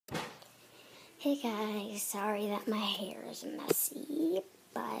Hey guys, sorry that my hair is messy,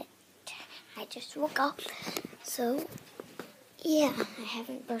 but I just woke up, so yeah, I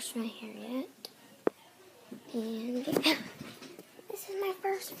haven't brushed my hair yet, and yeah, this is my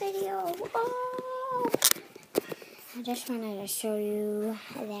first video. Oh! I just wanted to show you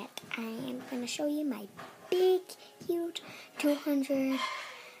that I am going to show you my big, huge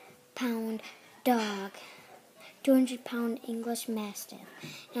 200-pound dog. 200-pound English mastiff.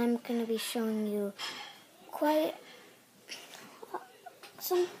 And I'm going to be showing you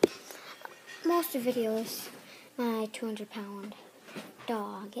most of the videos my 200-pound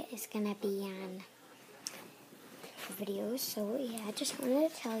dog is going to be on videos. So yeah, I just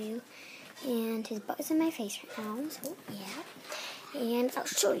wanted to tell you. And his butt is in my face right now, so yeah. And I'll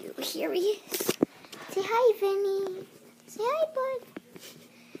show you. Here he is. Say hi, Vinny. Say hi, bud.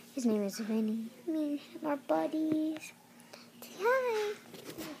 His name is Vinny. Me and our buddies. Say hi.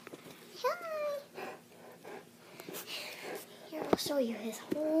 Hi. Here, I'll show you his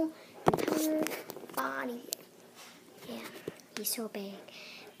whole entire body. Yeah, he's so big.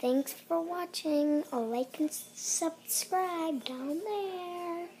 Thanks for watching. Like and subscribe down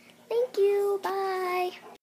there. Thank you. Bye.